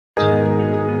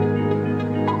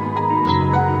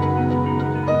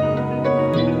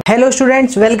Hello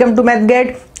students, welcome to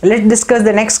MathGate. Let's discuss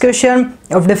the next question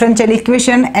of differential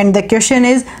equation, and the question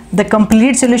is the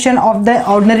complete solution of the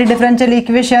ordinary differential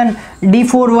equation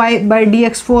d4y by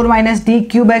dx4 minus d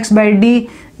cube x by d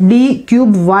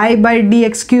cube y by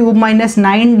dx cube minus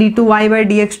 9 d2y by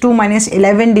dx2 minus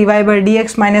 11 dy by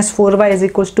dx minus 4y is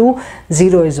equals to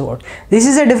 0 is what? This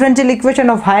is a differential equation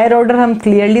of higher order. हम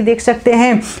clearly देख सकते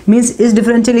हैं, means इस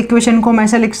differential equation को हम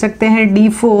ऐसा लिख सकते हैं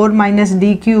d4 minus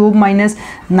d cube minus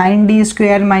 9d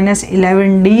square minus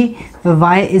 11d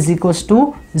y is equals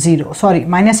to 0. Sorry,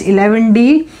 minus 11d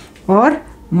और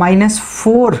minus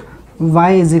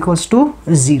 4y is equals to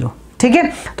 0. ठीक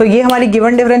है, तो ये हमारी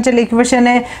गिवन डिफरेंशियल इक्वेशन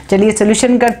है. चलिए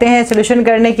सोल्यूशन करते हैं. सोल्यूशन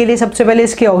करने के लिए सबसे पहले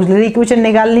इसकी ऑक्सिलरी इक्वेशन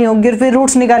निकालनी होगी और फिर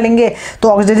रूट्स निकालेंगे. तो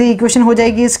ऑक्सिलरी इक्वेशन हो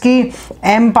जाएगी इसकी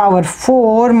m power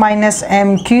 4 minus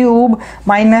M cube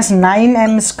minus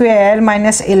 9m square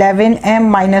minus 11m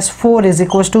minus 4 is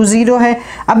equal to 0 है.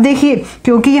 अब देखिए,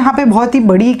 क्योंकि यहाँ पे बहुत ही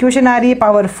बड़ी इक्वेशन आ रही है,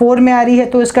 पावर 4 में आ रही है,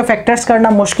 तो इसका फैक्टर्स करना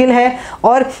मुश्किल है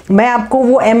और मैं आपको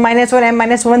वो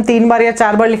m-1 3 बार या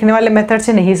 4 बार लिखने वाले मेथड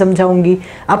से नहीं समझाऊंगी.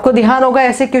 आपको ध्यान होगा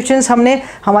ऐसे क्वेश्चंस हमने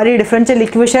हमारी डिफरेंशियल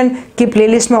इक्वेशन की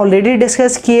प्लेलिस्ट में ऑलरेडी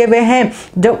डिस्कस किए हुए हैं.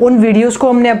 जब उन वीडियोस को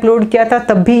हमने अपलोड किया था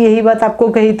तब भी यही बात आपको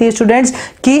कही थी स्टूडेंट्स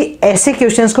कि ऐसे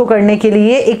क्वेश्चंस को करने के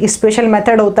लिए एक स्पेशल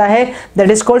मेथड होता है,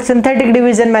 that is called synthetic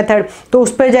division method. तो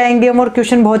उस पर जाएंगे हम और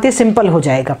क्वेश्चन बहुत ही सिंपल हो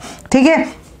जाएगा. ठीक है,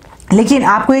 लेकिन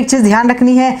आपको एक चीज़ ध्यान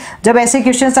रखनी है, जब ऐसे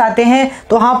क्वेश्चंस आते हैं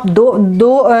तो आप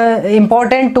दो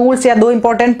इंपॉर्टेंट टूल्स या दो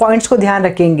इंपॉर्टेंट पॉइंट्स को ध्यान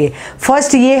रखेंगे.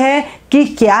 फर्स्ट ये है कि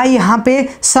क्या यहाँ पे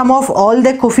सम of all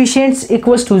the coefficients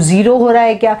equals to 0 हो रहा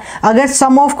है क्या. अगर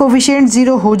सम ऑफ कोफिशिएंट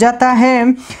 0 हो जाता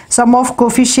है, सम ऑफ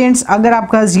कोफिशिएंट्स अगर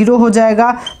आपका 0 हो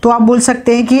जाएगा तो आप बोल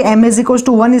सकते हैं कि m इज इक्वल्स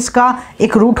टू 1 इसका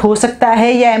एक रूट हो सकता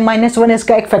है या m-1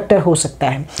 इसका एक फैक्टर हो सकता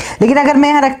है. लेकिन अगर मैं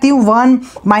यहाँ रखती हूँ 1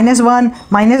 माइनस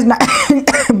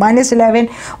 11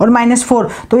 और -4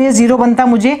 तो ये 0 बनता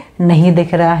मुझे नहीं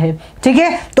दिख रहा है. ठीक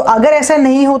है, तो अगर ऐसा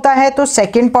नहीं होता है तो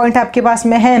सेकेंड पॉइंट आपके पास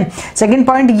में है. सेकेंड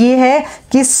पॉइंट ये है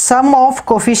कि सम of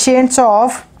coefficients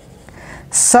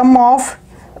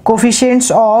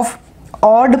of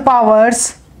odd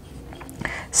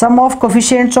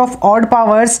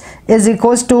powers is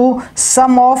equals to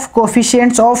some of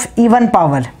coefficients of even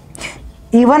power.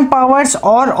 Even powers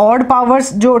और ऑड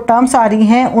पावर्स जो टर्म्स आ रही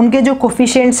हैं उनके जो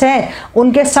कोफिशिएंट्स हैं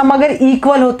उनके सम अगर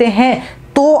इक्वल होते हैं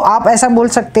तो आप ऐसा बोल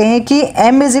सकते हैं कि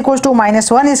m इज इक्वल टू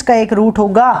 -1 इसका एक रूट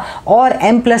होगा और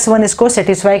m+1 इसको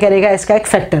सेटिस्फाई करेगा, इसका एक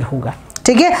फैक्टर होगा.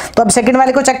 ठीक है, तो अब सेकंड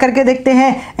वाले को चेक करके देखते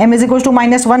हैं. m इज इक्वल टू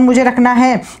 -1 मुझे रखना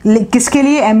है. किसके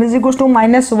लिए? m इज इक्वल टू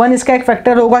 -1 इसका एक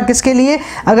फैक्टर होगा. किसके लिए?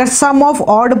 अगर सम of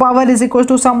odd power is equal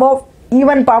to some of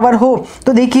even power हो.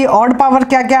 तो देखिए ऑड पावर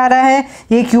क्या क्या आ रहा है,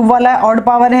 ये क्यूब वाला ऑड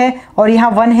पावर है और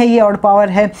यहाँ 1 है, ये ऑड पावर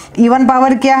है. इवन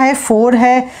पावर क्या है? 4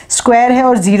 है, स्क्वायर है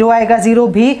और 0 आएगा. 0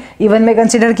 भी इवन में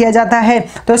कंसिडर किया जाता है.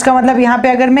 तो इसका मतलब यहाँ पे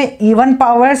अगर मैं इवन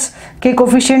पावर्स के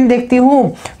कोफिशिएंट देखती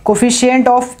हूँ, कोफिशिएंट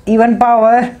ऑफ इवन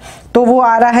पावर, तो वो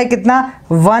आ रहा है कितना?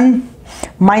 1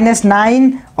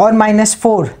 -9 और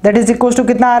 -4 दैट इज इक्वल टू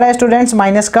कितना आ रहा है स्टूडेंट्स?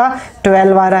 माइनस का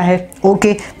 12 आ रहा है.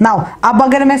 ओके, नाउ अब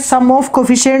अगर मैं सम of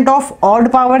coefficient of odd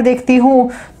power देखती हूँ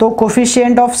तो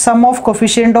सम of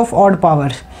coefficient of odd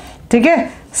power. ठीक है,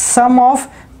 सम of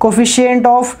coefficient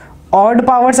of odd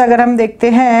powers अगर हम देखते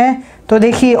हैं तो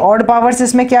देखिए ऑड पावर्स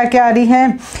इसमें क्या क्या आ रही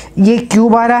हैं, ये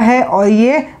क्यूब आ रहा है और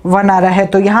ये 1 आ रहा है.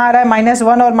 तो यहाँ आ रहा है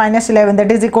 -1 और -11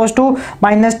 that is equal to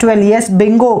 -12. Yes,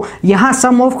 Bingo. यहाँ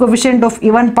सम of coefficient of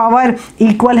even power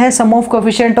equal है सम of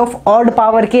coefficient of odd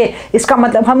power के. इसका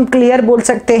मतलब हम क्लियर बोल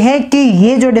सकते हैं कि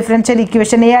ये जो डिफरेंशियल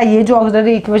इक्वेशन है या ये जो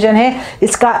ऑक्सिलरी इक्वेशन है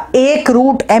इसका एक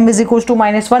root m is equal to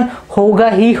 -1 होगा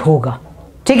ही होगा.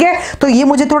 ठीक है, तो ये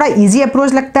मुझे थोड़ा इजी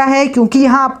अप्रोच लगता है क्योंकि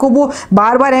यहाँ आपको वो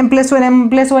बार बार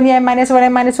m+1 या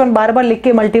m-1 बार बार लिख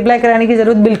के मल्टीप्लाई कराने की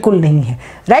जरूरत बिल्कुल नहीं है.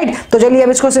 राइट, तो चलिए अब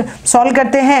इसको सॉल्व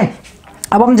करते हैं.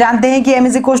 अब हम जानते हैं कि m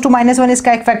इज इक्वल टू -1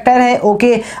 इसका एक फैक्टर है.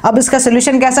 ओके, अब इसका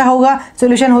सोल्यूशन कैसा होगा?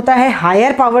 सोल्यूशन होता है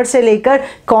हायर पावर से लेकर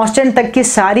कांस्टेंट तक की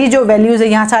सारी जो वैल्यूज है,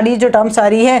 यहाँ सारी जो टर्म्स आ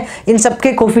रही है इन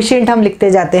सबके कोफिशिएंट हम लिखते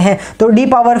जाते हैं. तो d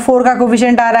पावर 4 का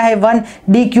कोफिशिएंट आ रहा है 1,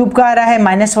 d क्यूब का आ रहा है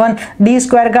 -1, d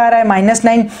स्क्वायर का आ रहा है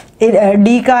 -9,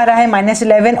 d का आ रहा है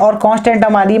 -11 और कांस्टेंट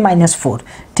हमारी -4.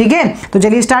 ठीक है, तो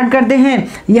चलिए स्टार्ट करते हैं.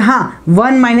 यहाँ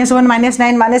 1 -1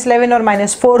 -9 -11 और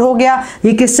 -4 हो गया.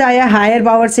 ये किससे आया? हायर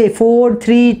पावर से. 4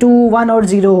 3 2 1 और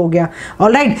 0 हो गया.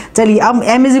 ऑलराइट, चलिए अब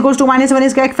m इज इक्वल टू -1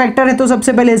 इसका एक फैक्टर है तो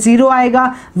सबसे पहले 0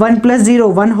 आएगा. 1 +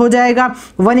 0 1 हो जाएगा.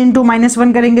 1 ×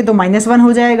 -1 करेंगे तो -1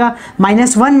 हो जाएगा.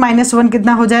 -1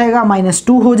 कितना हो जाएगा?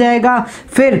 -2 हो जाएगा.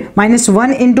 फिर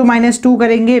 -1 × -2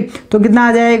 करेंगे तो कितना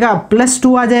आ जाएगा?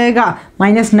 +2 आ जाएगा. जाएगा,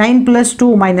 -9 +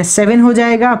 2 -7 हो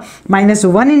जाएगा,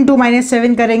 -1 ×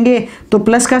 -7 करेंगे तो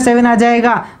प्लस का 7 आ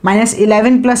जाएगा,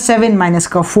 -11 + 7 माइनस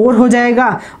का 4 हो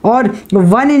जाएगा, और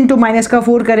 1 ×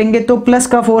 -4 करेंगे तो प्लस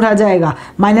का 4 आ जाएगा,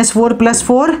 -4 +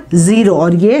 4 0,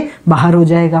 और ये बाहर हो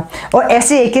जाएगा। और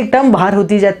ऐसे एक एक टर्म बाहर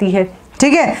होती जाती है।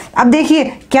 ठीक है, अब देखिए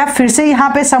क्या फिर से यहाँ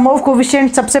पे सम ऑफ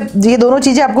कोफिशिएंट, सबसे ये दोनों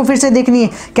चीजें आपको फिर से देखनी है।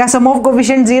 क्या सम ऑफ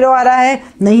कोफिशिएंट 0 आ रहा है?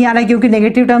 नहीं आ रहा है, क्योंकि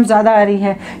नेगेटिव टर्म्स ज्यादा आ रही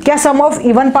है। क्या सम ऑफ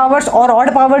इवन पावर्स और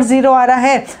ऑड पावर्स 0 आ रहा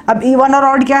है? अब इवन और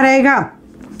ऑड क्या रहेगा?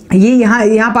 ये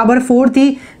यहाँ पावर 4 थी,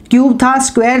 क्यूब था,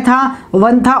 स्क्वायर था,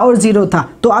 1 था और 0 था,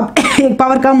 तो अब एक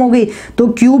पावर कम हो गई, तो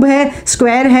क्यूब है,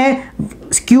 स्क्वायर है,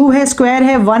 क्यूब है, स्क्वायर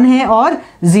है, 1 है और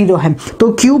 0 है।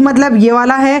 तो क्यूब मतलब ये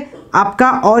वाला है आपका,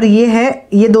 और ये है,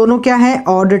 ये दोनों क्या है?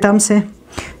 ऑड टर्म्स है।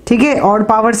 ठीक है, ऑड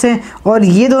पावर से, और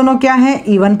ये दोनों क्या है?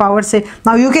 इवन पावर से।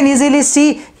 नाउ यू कैन इजीली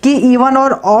सी कि इवन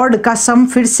और ऑड का सम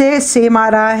फिर से सेम आ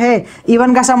रहा है।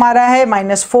 इवन का सम आ रहा है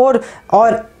 -4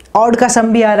 और ऑड का सम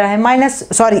भी आ रहा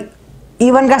है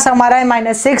इवन का सम आ रहा है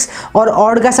 -6 और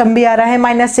ऑड का सम भी आ रहा है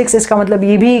 -6। इसका मतलब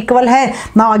ये भी इक्वल है।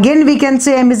 Now again we can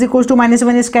say m =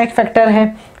 -1 इसका एक फैक्टर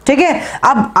है। ठीक है,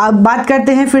 अब बात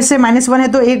करते हैं फिर से, -1 है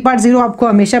तो एक बार 0 आपको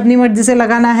हमेशा अपनी मर्जी से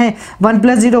लगाना है। 1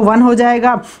 + 0 1 हो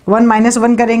जाएगा, 1 -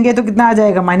 1 करेंगे तो कितना आ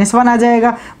जाएगा? -1 आ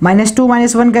जाएगा, -2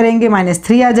 - 1 करेंगे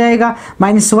 -3 आ जाएगा,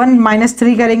 -1 -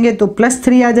 3 करेंगे तो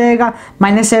 +3 आ जाएगा,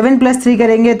 -7 + 3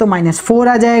 करेंगे तो -4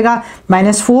 आ जाएगा,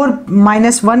 -4 -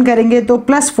 1 करेंगे तो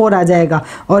 +4 आ जाएगा,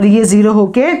 और ये 0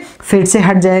 होके फिर से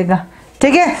हट जाएगा।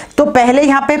 ठीक है, तो पहले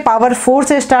यहाँ पे पावर 4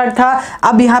 से स्टार्ट था,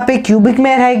 अब यहाँ पे क्यूबिक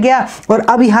में रह गया, और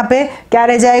अब यहाँ पे क्या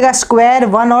रह जाएगा? स्क्वायर,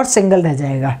 1 और सिंगल रह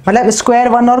जाएगा, मतलब स्क्वायर,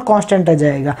 1 और कांस्टेंट रह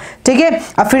जाएगा। ठीक है,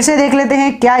 अब फिर से देख लेते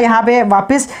हैं क्या यहाँ पे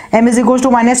वापस m =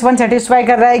 -1 सेटिस्फाई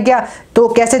कर रहा है क्या? तो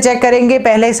कैसे चेक करेंगे?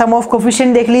 पहले सम ऑफ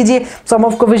कोफिशिएंट देख लीजिए, सम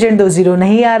ऑफ कोफिशिएंट तो 0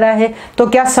 नहीं आ रहा है, तो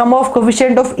क्या सम of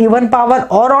coefficient of even power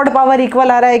और ऑड पावर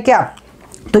इक्वल आ रहा है क्या?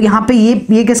 तो यहाँ पे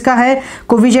ये किसका है?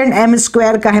 कोफिशिएंट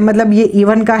m² का है, मतलब ये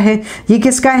इवन का है, ये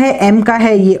किसका है? m का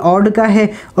है, ये ऑड का है,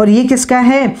 और ये किसका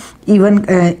है?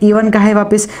 इवन का है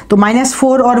वापस। तो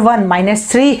 -4 और 1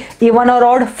 -3 इवन और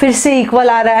ऑड फिर से इक्वल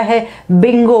आ रहा है।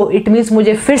 बिंगो, इट मीन्स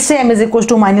मुझे फिर से m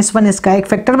 = -1 इसका एक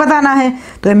फैक्टर बताना है,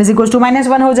 तो m =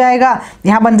 -1 हो जाएगा,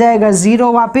 यहाँ बन जाएगा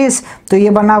 0 वापस, तो ये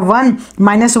बना 1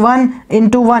 -1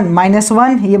 × 1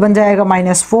 -1, ये बन जाएगा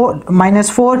 -4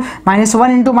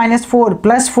 -1 × -4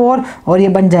 +4, और ये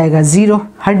बन जाएगा 0,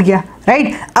 हट गया।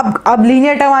 राइट, अब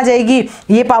लीनियर टर्म आ जाएगी।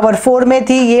 ये पावर 4 में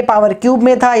थी, ये पावर क्यूब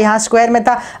में था, यहाँ स्क्वायर में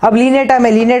था, अब लीनियर टर्म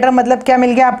है। लीनियर टर्म मतलब क्या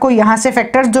मिल गया आपको? यहाँ से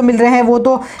फैक्टर्स जो मिल रहे हैं वो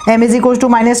तो m =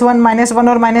 -1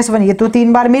 और -1, ये तो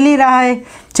 3 बार मिल ही रहा है।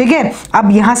 ठीक है,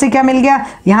 अब यहाँ से क्या मिल गया?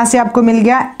 यहाँ से आपको मिल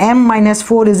गया m -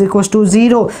 4 =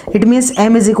 0, इट मीन्स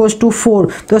m = 4,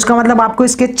 तो इसका मतलब आपको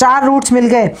इसके 4 रूट्स मिल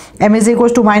गए, m =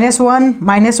 -1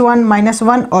 -1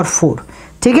 -1 और 4।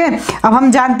 ठीक है, अब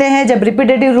हम जानते हैं जब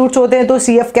रिपीटेटिव रूट्स होते हैं तो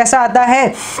CF कैसा आता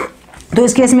है? तो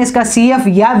इस केस में इसका CF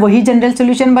या वही जनरल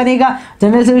सॉल्यूशन बनेगा।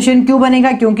 जनरल सॉल्यूशन क्यों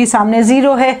बनेगा? क्योंकि सामने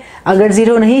 0 है, अगर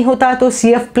 0 नहीं होता तो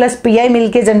CF + PI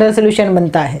मिलके जनरल सॉल्यूशन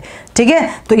बनता है। ठीक है,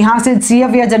 तो यहाँ से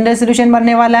CF या जनरल सॉल्यूशन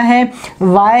बनने वाला है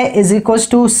y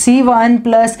 = C1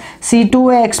 +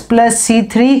 C2x +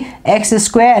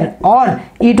 C3x² और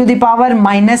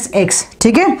e⁻⁻x।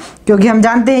 ठीक है, क्योंकि हम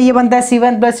जानते हैं ये बनता है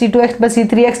C1 + C2x +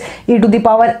 C3x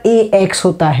e⁻ax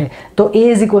होता है, तो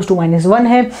a = -1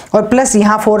 है, और प्लस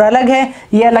यहाँ 4 अलग है,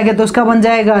 ये अलग है, तो उसका बन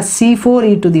जाएगा C4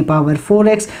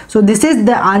 e⁻4x। So this is the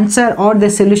answer और द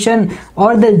सॉल्यूशन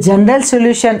और द जनरल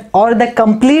सॉल्यूशन और the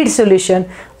complete solution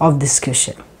of this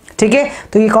question. ठीक है,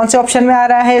 तो ये कौन से ऑप्शन में आ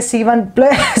रहा है? C1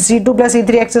 + C2 +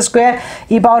 C3x²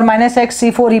 e⁻−x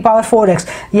C4 e⁻4x,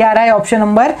 ये आ रहा है ऑप्शन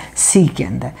नंबर C के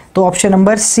अंदर। तो ऑप्शन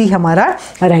नंबर C हमारा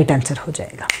राइट आंसर हो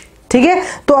जाएगा। ठीक है,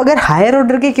 तो अगर हायर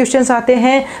ऑर्डर के क्वेश्चंस आते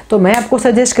हैं तो मैं आपको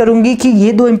सजेस्ट करूंगी कि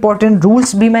ये 2 इंपॉर्टेंट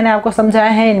रूल्स भी मैंने आपको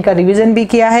समझाए हैं, इनका रिवीजन भी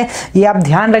किया है, ये आप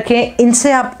ध्यान रखें,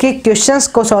 इनसे आपके क्वेश्चंस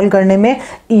को सॉल्व करने में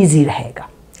ईजी रहेगा।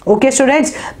 ओके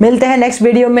स्टूडेंट्स, मिलते हैं नेक्स्ट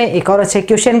वीडियो में एक और अच्छे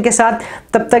क्वेश्चन के साथ।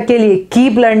 तब तक के लिए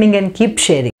keep learning and keep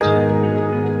sharing.